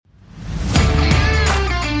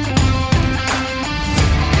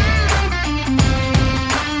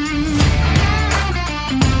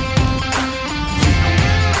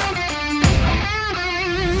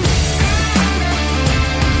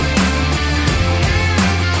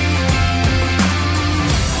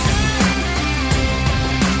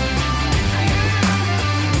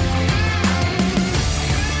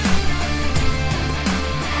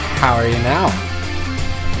How are you now?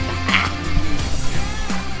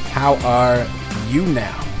 How are you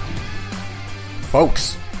now?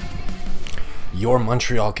 Folks, your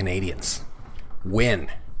Montreal Canadiens win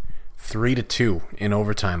 3-2 in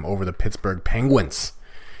overtime over the Pittsburgh Penguins.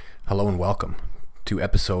 Hello and welcome to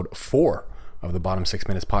episode 4 of the Bottom 6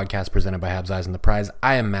 Minutes podcast presented by Habs Eyes on the Prize.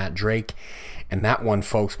 I am Matt Drake, and that one,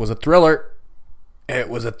 folks, was a thriller. It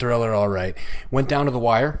was a thriller, all right. Went down to the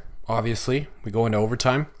wire, obviously. We go into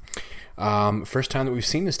overtime. First time that we've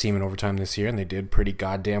seen this team in overtime this year, and they did pretty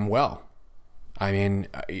goddamn well. I mean,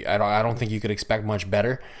 I don't think you could expect much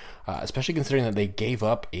better, especially considering that they gave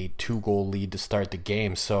up a 2-goal lead to start the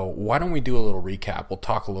game. So why don't we do a little recap? We'll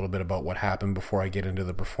talk a little bit about what happened before I get into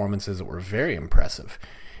the performances that were very impressive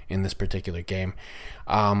in this particular game.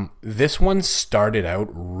 This one started out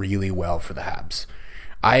really well for the Habs.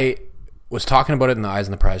 I was talking about it in the Eyes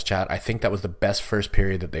on the Prize chat. I think that was the best first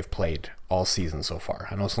period that they've played all season so far.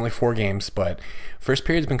 I know it's only 4 games, but first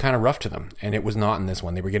period's been kind of rough to them, and it was not in this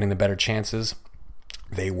one. They were getting the better chances.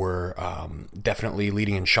 They were definitely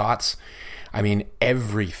leading in shots. I mean,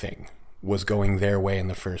 everything was going their way in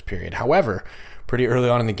the first period. However, pretty early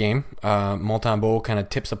on in the game, Montembeault kind of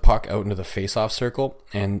tips a puck out into the face-off circle,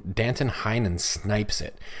 and Danton Heinen snipes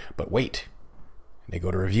it. But wait, they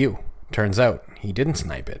go to review. Turns out he didn't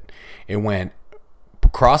snipe it. It went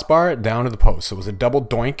crossbar down to the post. So it was a double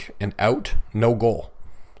doink and out, no goal.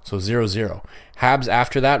 So 0-0. Habs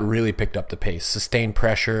after that really picked up the pace. Sustained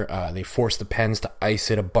pressure. They forced the Pens to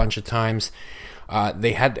ice it a bunch of times.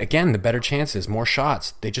 They had, again, the better chances, more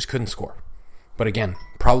shots. They just couldn't score. But again,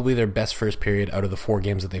 probably their best first period out of the 4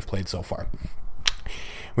 games that they've played so far.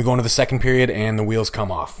 We go into the second period, and the wheels come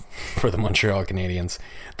off for the Montreal Canadiens.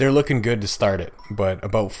 They're looking good to start it, but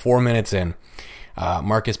about 4 minutes in,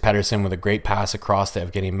 Marcus Pettersson with a great pass across to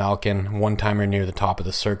Evgeny Malkin, one-timer near the top of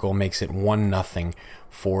the circle, makes it 1-0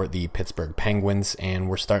 for the Pittsburgh Penguins, and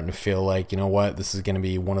we're starting to feel like, you know what, this is going to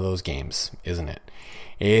be one of those games, isn't it?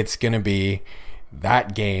 It's going to be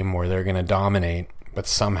that game where they're going to dominate, but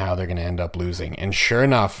somehow they're going to end up losing. And sure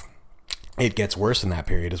enough, it gets worse in that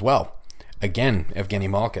period as well. Again, Evgeny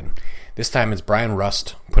Malkin. This time it's Brian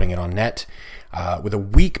Rust putting it on net with a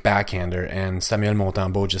weak backhander, and Samuel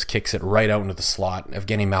Montembeault just kicks it right out into the slot.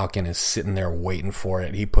 Evgeny Malkin is sitting there waiting for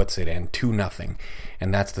it. He puts it in 2-0,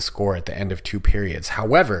 and that's the score at the end of 2 periods.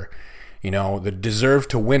 However, you know, the deserve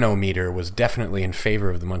to win-o-meter was definitely in favor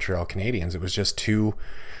of the Montreal Canadiens. It was just 2,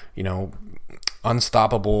 you know,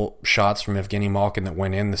 unstoppable shots from Evgeny Malkin that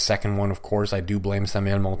went in. The second one, of course, I do blame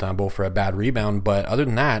Samuel Montembeault for a bad rebound, but other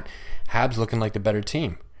than that, Habs looking like the better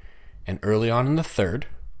team. And early on in the third,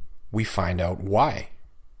 we find out why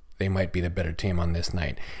they might be the better team on this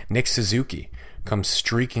night. Nick Suzuki comes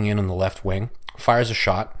streaking in on the left wing, fires a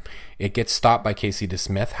shot. It gets stopped by Casey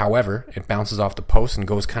DeSmith. However, it bounces off the post and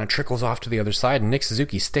trickles off to the other side. And Nick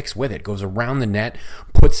Suzuki sticks with it, goes around the net,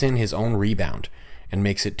 puts in his own rebound, and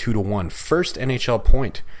makes it 2-1. First NHL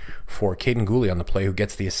point for Caden Gooley on the play, who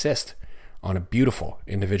gets the assist on a beautiful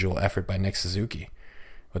individual effort by Nick Suzuki.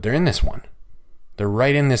 But they're in this one. They're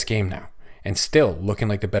right in this game now, and still looking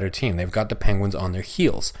like the better team. They've got the Penguins on their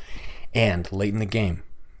heels. And late in the game,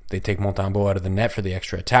 they take Montembeault out of the net for the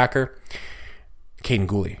extra attacker. Caden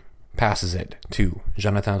Gooley passes it to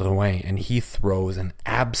Jonathan Drouin, and he throws an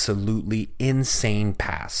absolutely insane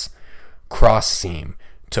pass, cross seam,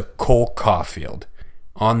 to Cole Caulfield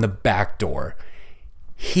on the back door.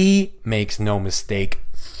 He makes no mistake,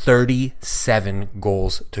 37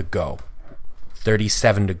 goals to go.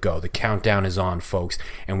 37 to go. The countdown is on, folks,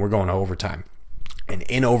 and we're going to overtime. And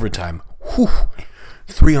in overtime,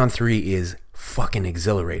 3-on-3 is fucking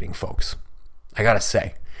exhilarating, folks. I gotta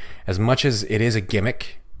say, as much as it is a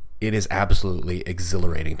gimmick, it is absolutely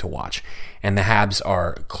exhilarating to watch. And the Habs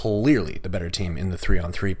are clearly the better team in the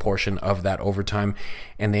 3-on-3 portion of that overtime,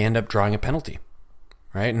 and they end up drawing a penalty.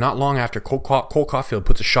 Right? Not long after, Cole Caulfield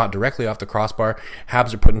puts a shot directly off the crossbar.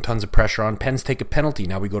 Habs are putting tons of pressure on. Pens take a penalty.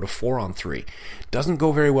 Now we go to 4-on-3. Doesn't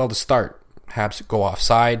go very well to start. Habs go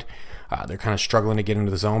offside. They're kind of struggling to get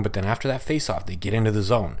into the zone, but then after that face-off, they get into the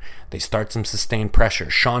zone. They start some sustained pressure.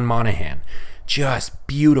 Sean Monahan, just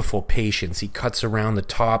beautiful patience. He cuts around the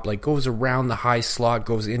top, goes around the high slot,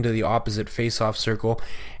 goes into the opposite face-off circle,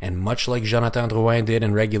 and much like Jonathan Drouin did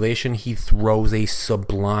in regulation, he throws a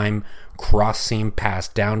sublime cross-seam pass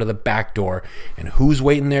down to the back door. And who's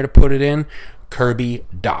waiting there to put it in? Kirby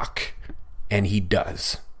Dach. And he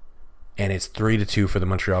does. And it's 3-2 for the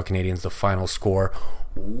Montreal Canadiens, the final score.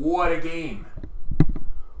 What a game.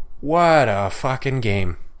 What a fucking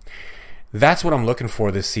game. That's what I'm looking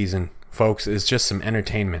for this season, folks, is just some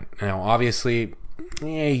entertainment. Now, obviously,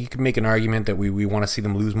 you can make an argument that we want to see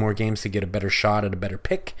them lose more games to get a better shot at a better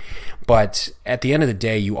pick. But at the end of the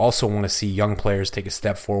day, you also want to see young players take a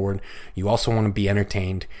step forward. You also want to be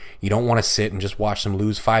entertained. You don't want to sit and just watch them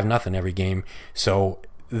lose 5-0 every game. So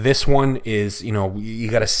this one is, you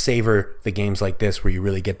got to savor the games like this where you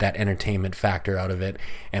really get that entertainment factor out of it.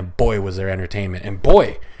 And boy, was there entertainment. And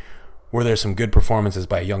boy, were there some good performances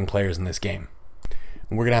by young players in this game.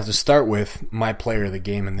 And we're going to have to start with my player of the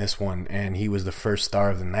game in this one, and he was the first star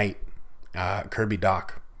of the night, Kirby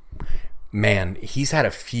Dach. Man, he's had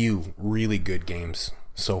a few really good games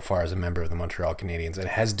so far as a member of the Montreal Canadiens and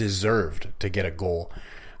has deserved to get a goal,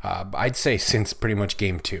 I'd say since pretty much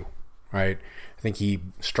game 2, right? I think he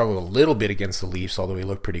struggled a little bit against the Leafs, although he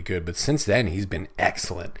looked pretty good. But since then, he's been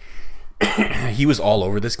excellent. He was all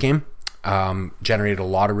over this game. Generated a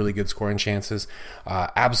lot of really good scoring chances.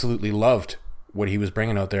 Absolutely loved what he was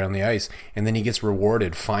bringing out there on the ice. And then he gets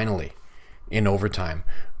rewarded, finally, in overtime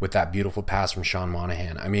with that beautiful pass from Sean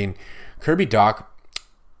Monahan. I mean, Kirby Dach,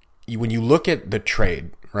 when you look at the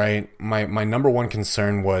trade, right, my number one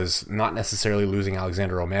concern was not necessarily losing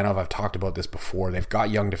Alexander Romanov. I've talked about this before. They've got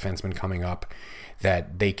young defensemen coming up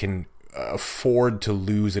that they can afford to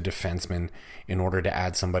lose a defenseman in order to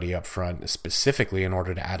add somebody up front, specifically in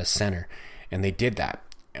order to add a center. And they did that.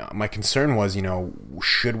 My concern was,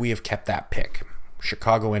 should we have kept that pick?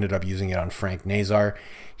 Chicago ended up using it on Frank Nazar.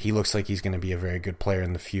 He looks like he's going to be a very good player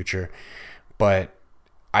in the future. But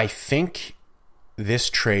I think this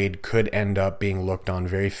trade could end up being looked on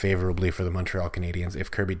very favorably for the Montreal Canadiens if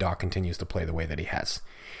Kirby Dach continues to play the way that he has.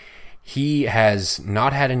 He has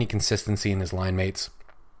not had any consistency in his line mates.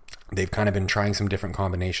 They've kind of been trying some different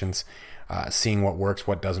combinations, seeing what works,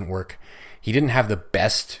 what doesn't work. He didn't have the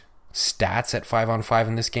best stats at 5-on-5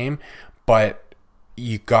 in this game, but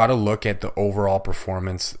you got to look at the overall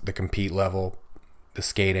performance, the compete level, the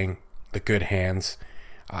skating, the good hands,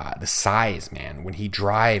 the size, man. When he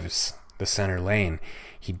drives the center lane,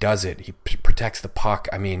 he does it. He protects the puck.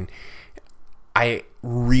 I mean, I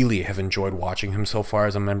really have enjoyed watching him so far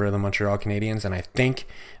as a member of the Montreal Canadiens, and I think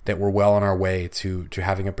that we're well on our way to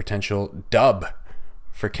having a potential dub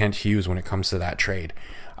for Kent Hughes when it comes to that trade.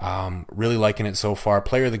 Really liking it so far.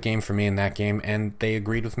 Player of the game for me in that game, and they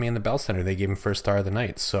agreed with me in the Bell Center. They gave him first star of the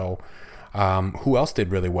night. So who else did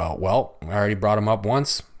really well? Well, I already brought him up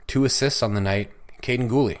once. 2 assists on the night. Caden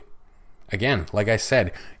Gooley. Again, like I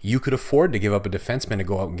said, you could afford to give up a defenseman to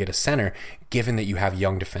go out and get a center, given that you have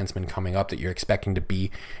young defensemen coming up that you're expecting to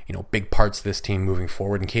be, big parts of this team moving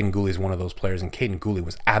forward. And Caden Gooley is one of those players, and Caden Gooley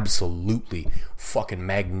was absolutely fucking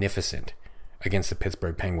magnificent against the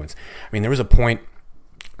Pittsburgh Penguins. I mean, there was a point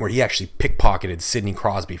where he actually pickpocketed Sidney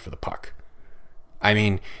Crosby for the puck. I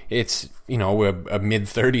mean, it's, a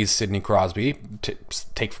mid-30s Sidney Crosby.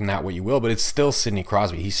 Take from that what you will, but it's still Sidney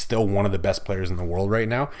Crosby. He's still one of the best players in the world right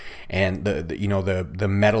now. And the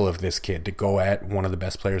mettle of this kid to go at one of the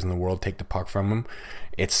best players in the world, take the puck from him,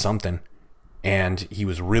 it's something. And he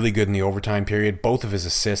was really good in the overtime period. Both of his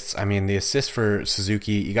assists, I mean, the assist for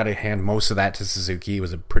Suzuki, you got to hand most of that to Suzuki. It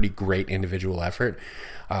was a pretty great individual effort.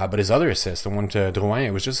 But his other assist, the one to Drouin,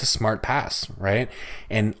 it was just a smart pass, right?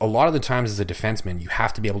 And a lot of the times as a defenseman, you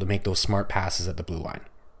have to be able to make those smart passes at the blue line.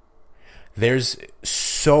 There's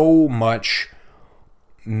so much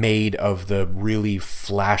made of the really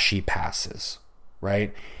flashy passes,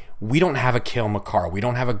 right? We don't have a Cale Makar. We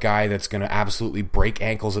don't have a guy that's going to absolutely break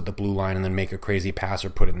ankles at the blue line and then make a crazy pass or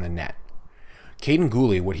put it in the net. Caden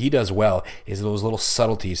Gooley, what he does well is those little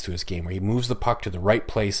subtleties to his game where he moves the puck to the right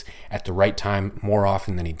place at the right time more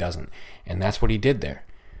often than he doesn't. And that's what he did there.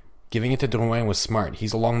 Giving it to Drouin was smart.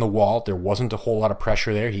 He's along the wall. There wasn't a whole lot of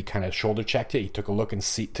pressure there. He kind of shoulder checked it. He took a look and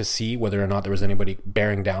see whether or not there was anybody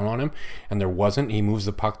bearing down on him. And there wasn't. He moves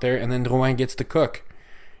the puck there. And then Drouin gets the cook.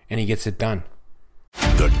 And he gets it done.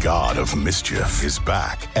 The god of mischief is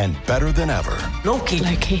back and better than ever. Loki.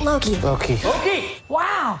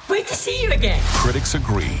 Wow, great to see you again. Critics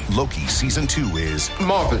agree Loki Season 2 is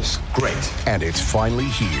marvelous. Great. And it's finally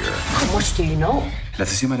here. How much do you know?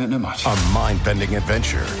 Let's assume I don't know much. A mind-bending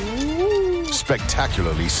adventure.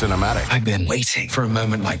 Spectacularly cinematic. I've been waiting for a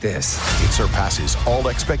moment like this. It surpasses all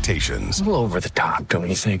expectations. A little over the top, don't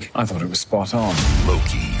you think? I thought it was spot on.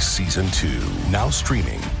 Loki Season 2. Now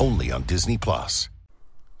streaming only on Disney+.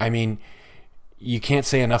 I mean, you can't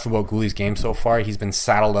say enough about Gooley's game so far. He's been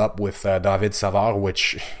saddled up with David Savard,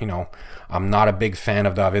 which, I'm not a big fan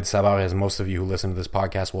of David Savard, as most of you who listen to this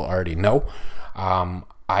podcast will already know.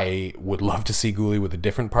 I would love to see Gooley with a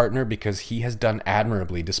different partner because he has done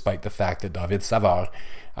admirably despite the fact that David Savard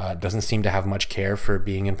doesn't seem to have much care for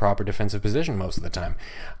being in proper defensive position most of the time.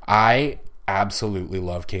 I absolutely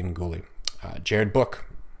love Caden Gooley. Jared Book,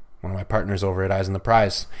 one of my partners over at Eyes on the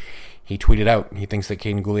Prize, he tweeted out, he thinks that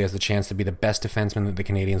Caden Goulet has the chance to be the best defenseman that the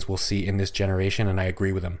Canadiens will see in this generation, and I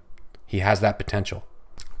agree with him. He has that potential.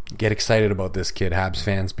 Get excited about this kid, Habs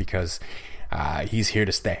fans, because he's here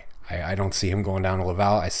to stay. I don't see him going down to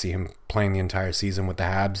Laval. I see him playing the entire season with the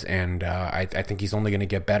Habs, and I think he's only going to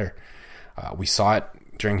get better. We saw it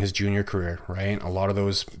during his junior career, right? A lot of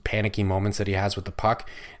those panicky moments that he has with the puck,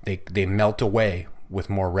 they melt away with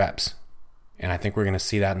more reps. And I think we're going to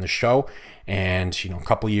see that in the show. And, a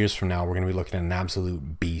couple years from now, we're going to be looking at an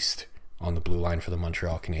absolute beast on the blue line for the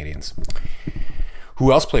Montreal Canadiens.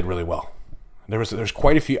 Who else played really well? There's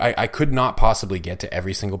quite a few. I could not possibly get to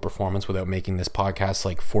every single performance without making this podcast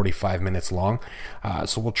like 45 minutes long.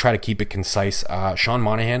 So we'll try to keep it concise. Sean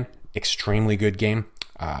Monahan, extremely good game.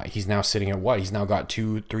 He's now sitting at what? He's now got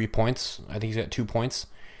 2-3 points. I think he's got 2 points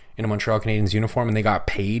in a Montreal Canadiens uniform, and they got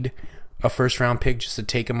paid a first-round pick just to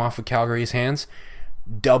take him off of Calgary's hands.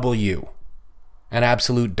 W. An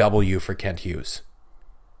absolute W for Kent Hughes.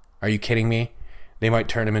 Are you kidding me? They might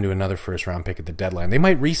turn him into another first-round pick at the deadline. They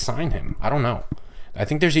might re-sign him. I don't know. I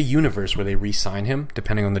think there's a universe where they re-sign him,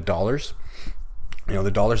 depending on the dollars.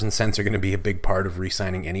 The dollars and cents are going to be a big part of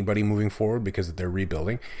re-signing anybody moving forward because they're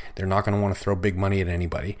rebuilding. They're not going to want to throw big money at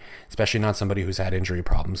anybody, especially not somebody who's had injury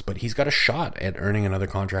problems. But he's got a shot at earning another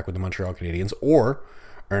contract with the Montreal Canadiens or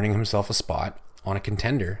earning himself a spot on a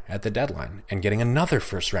contender at the deadline and getting another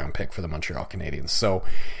first-round pick for the Montreal Canadiens. So,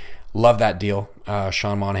 love that deal.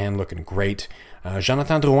 Sean Monahan looking great.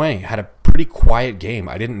 Jonathan Drouin had a pretty quiet game.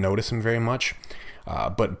 I didn't notice him very much,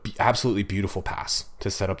 but absolutely beautiful pass to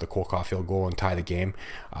set up the Cole Caulfield goal and tie the game.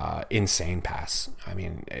 Insane pass. I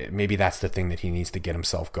mean, maybe that's the thing that he needs to get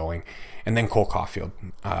himself going. And then Cole Caulfield.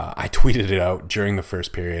 I tweeted it out during the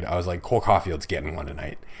first period. I was like, Cole Caulfield's getting one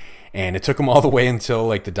tonight. And it took him all the way until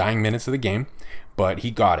like the dying minutes of the game, but he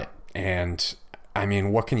got it. And I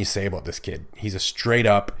mean, what can you say about this kid? He's a straight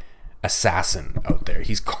up assassin out there.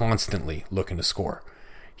 He's constantly looking to score.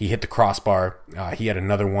 He hit the crossbar. He had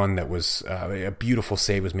another one that was a beautiful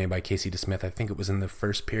save was made by Casey DeSmith. I think it was in the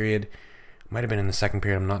first period. Might have been in the second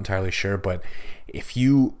period. I'm not entirely sure. But if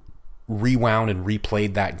you rewound and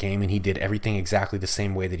replayed that game and he did everything exactly the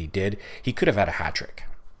same way that he did, he could have had a hat trick.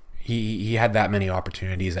 He had that many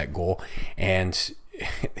opportunities at goal. And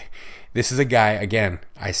this is a guy, again,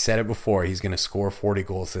 I said it before, he's going to score 40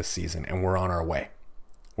 goals this season, and we're on our way.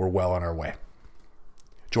 We're well on our way.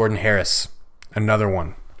 Jordan Harris, another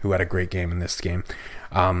one who had a great game in this game.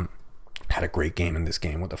 What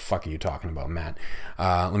the fuck are you talking about, Matt?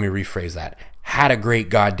 Let me rephrase that. Had a great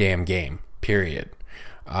goddamn game, period.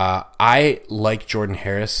 I like Jordan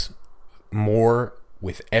Harris more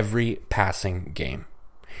with every passing game.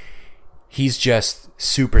 He's just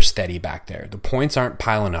super steady back there. The points aren't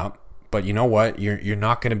piling up, but you know what? You're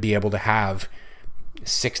not going to be able to have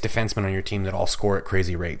 6 defensemen on your team that all score at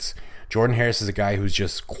crazy rates. Jordan Harris is a guy who's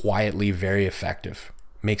just quietly very effective,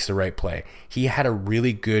 makes the right play. He had a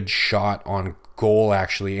really good shot on goal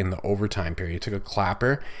actually in the overtime period. He took a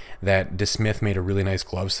clapper that DeSmith made a really nice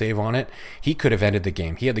glove save on it. He could have ended the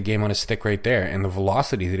game. He had the game on his stick right there, and the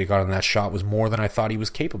velocity that he got on that shot was more than I thought he was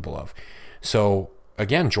capable of. So,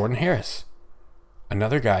 again, Jordan Harris,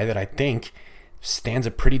 another guy that I think stands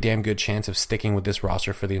a pretty damn good chance of sticking with this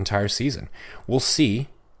roster for the entire season. We'll see,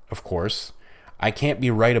 of course. I can't be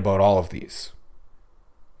right about all of these.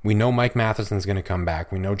 We know Mike Matheson's going to come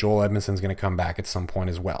back. We know Joel Edmondson's going to come back at some point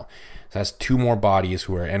as well. So that's 2 more bodies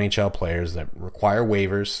who are NHL players that require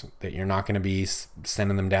waivers, that you're not going to be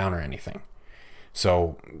sending them down or anything.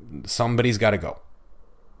 So somebody's got to go.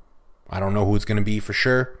 I don't know who it's going to be for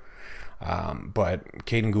sure. But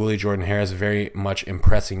Caden Goulet, Jordan Harris, very much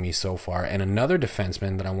impressing me so far. And another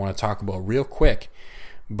defenseman that I want to talk about real quick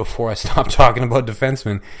before I stop talking about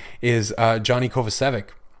defensemen is Johnny Kovacevic.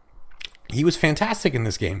 He was fantastic in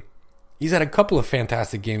this game. He's had a couple of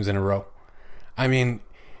fantastic games in a row. I mean,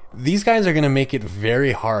 these guys are going to make it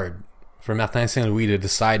very hard for Martin St. Louis to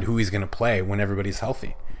decide who he's going to play when everybody's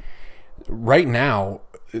healthy. Right now,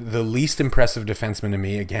 the least impressive defenseman to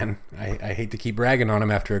me, again, I hate to keep ragging on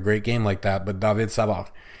him after a great game like that, but David Savard.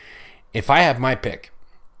 If I have my pick,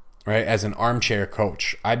 right, as an armchair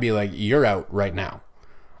coach, I'd be like, you're out right now.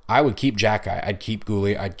 I would keep Xhekaj, I'd keep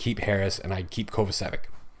Goulet, I'd keep Harris, and I'd keep Kovacevic.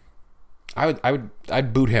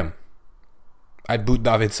 I'd boot him. I'd boot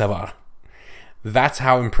David Savard. That's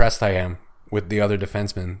how impressed I am with the other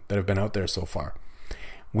defensemen that have been out there so far.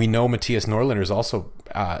 We know Matthias Norlinder is also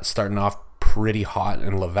starting off pretty hot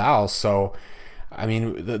in Laval, so I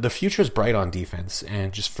mean the future is bright on defense,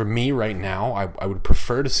 and just for me right now, I would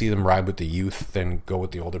prefer to see them ride with the youth than go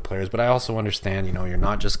with the older players, but I also understand, you're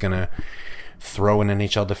not just gonna throw an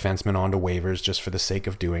NHL defenseman onto waivers just for the sake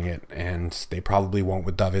of doing it, and they probably won't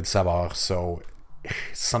with David Savard, so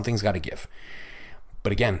something's got to give.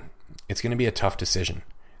 But again, it's going to be a tough decision.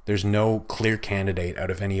 There's no clear candidate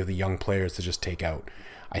out of any of the young players to just take out.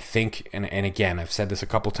 I think, and again, I've said this a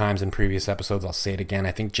couple times in previous episodes, I'll say it again,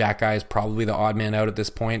 I think Jack Guy is probably the odd man out at this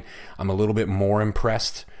point. I'm a little bit more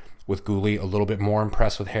impressed with Goulet, a little bit more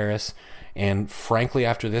impressed with Harris, and frankly,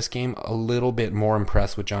 after this game, a little bit more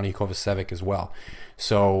impressed with Johnny Kovacevic as well.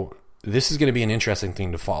 So this is going to be an interesting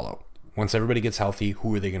thing to follow. Once everybody gets healthy,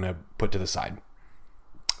 who are they going to put to the side?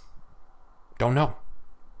 Don't know.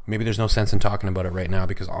 Maybe there's no sense in talking about it right now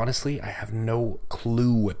because honestly, I have no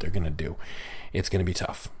clue what they're going to do. It's going to be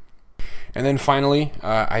tough. And then finally,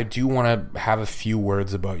 I do want to have a few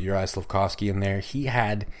words about Juraj Slafkovsky in there. He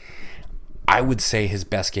had, I would say, his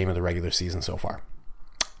best game of the regular season so far.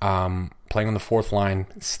 Playing on the fourth line,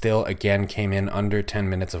 still again came in under 10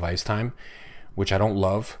 minutes of ice time, which I don't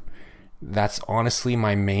love. That's honestly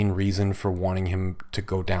my main reason for wanting him to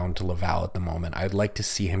go down to Laval at the moment. I'd like to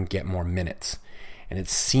see him get more minutes. And it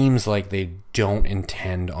seems like they don't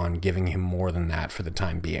intend on giving him more than that for the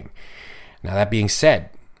time being. Now, that being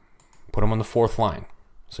said, put him on the fourth line.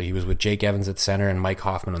 So he was with Jake Evans at center and Mike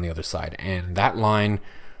Hoffman on the other side. And that line,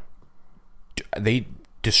 they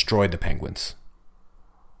destroyed the Penguins.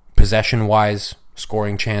 Possession-wise,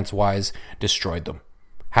 scoring chance-wise, destroyed them.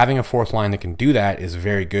 Having a fourth line that can do that is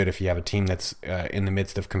very good if you have a team that's in the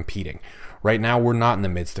midst of competing. Right now, we're not in the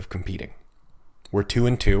midst of competing. We're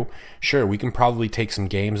 2-2. Sure, we can probably take some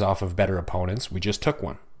games off of better opponents. We just took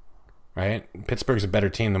one, right? Pittsburgh's a better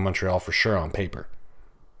team than Montreal for sure on paper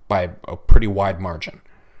by a pretty wide margin.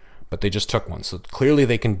 But they just took one. So clearly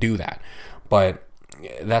they can do that. But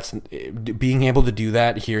that's being able to do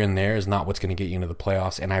that here and there is not what's going to get you into the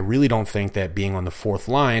playoffs. And I really don't think that being on the fourth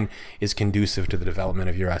line is conducive to the development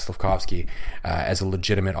of Juraj Slafkovsky as a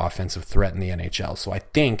legitimate offensive threat in the NHL. So I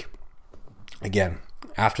think, again,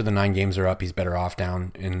 after the 9 games are up, he's better off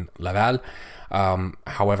down in Laval.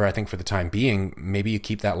 However, I think for the time being, maybe you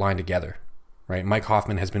keep that line together, right? Mike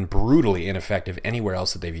Hoffman has been brutally ineffective anywhere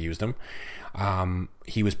else that they've used him.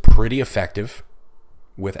 He was pretty effective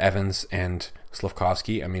with Evans and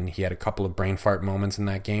Slafkovsky. I mean, he had a couple of brain fart moments in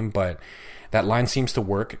that game, but that line seems to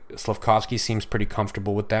work. Slafkovsky seems pretty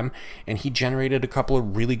comfortable with them, and he generated a couple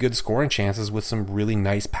of really good scoring chances with some really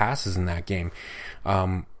nice passes in that game.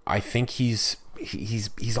 I think he's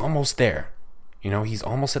almost there. You know, he's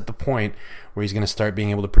almost at the point where he's going to start being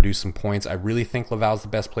able to produce some points. I really think Laval's the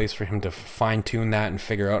best place for him to fine-tune that and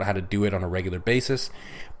figure out how to do it on a regular basis.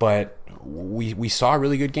 But we saw a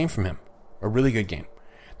really good game from him. A really good game.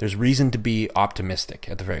 There's reason to be optimistic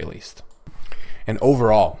at the very least. And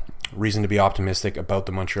overall, reason to be optimistic about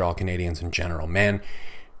the Montreal Canadiens in general. Man,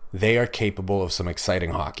 they are capable of some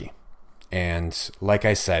exciting hockey. And like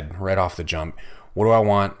I said, right off the jump, what do I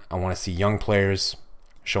want? I want to see young players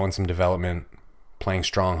showing some development, playing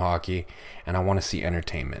strong hockey, and I want to see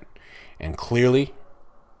entertainment. And clearly,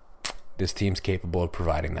 this team's capable of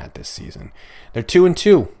providing that this season. They're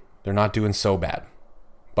 2-2. They're not doing so bad.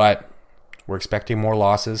 But we're expecting more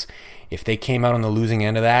losses. If they came out on the losing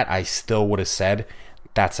end of that, I still would have said,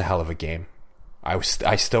 that's a hell of a game. I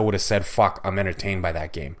still would have said, fuck, I'm entertained by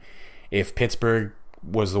that game. If Pittsburgh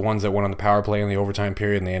was the ones that went on the power play in the overtime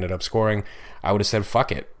period and they ended up scoring, I would have said,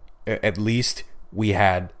 fuck it. At least we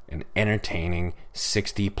had an entertaining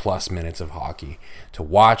 60-plus minutes of hockey to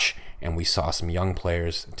watch, and we saw some young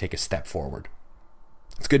players take a step forward.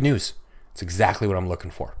 It's good news. It's exactly what I'm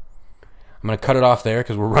looking for. I'm going to cut it off there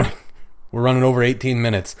because we're running over 18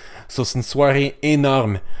 minutes. So c'est une soirée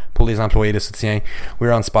énorme pour les employés de soutien.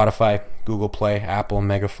 We're on Spotify, Google Play, Apple,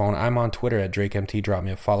 Megaphone. I'm on Twitter at DrakeMT. Drop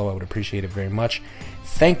me a follow. I would appreciate it very much.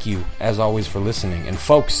 Thank you, as always, for listening. And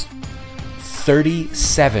folks,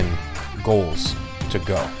 37 goals to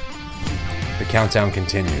go. The countdown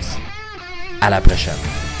continues. À la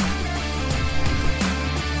prochaine.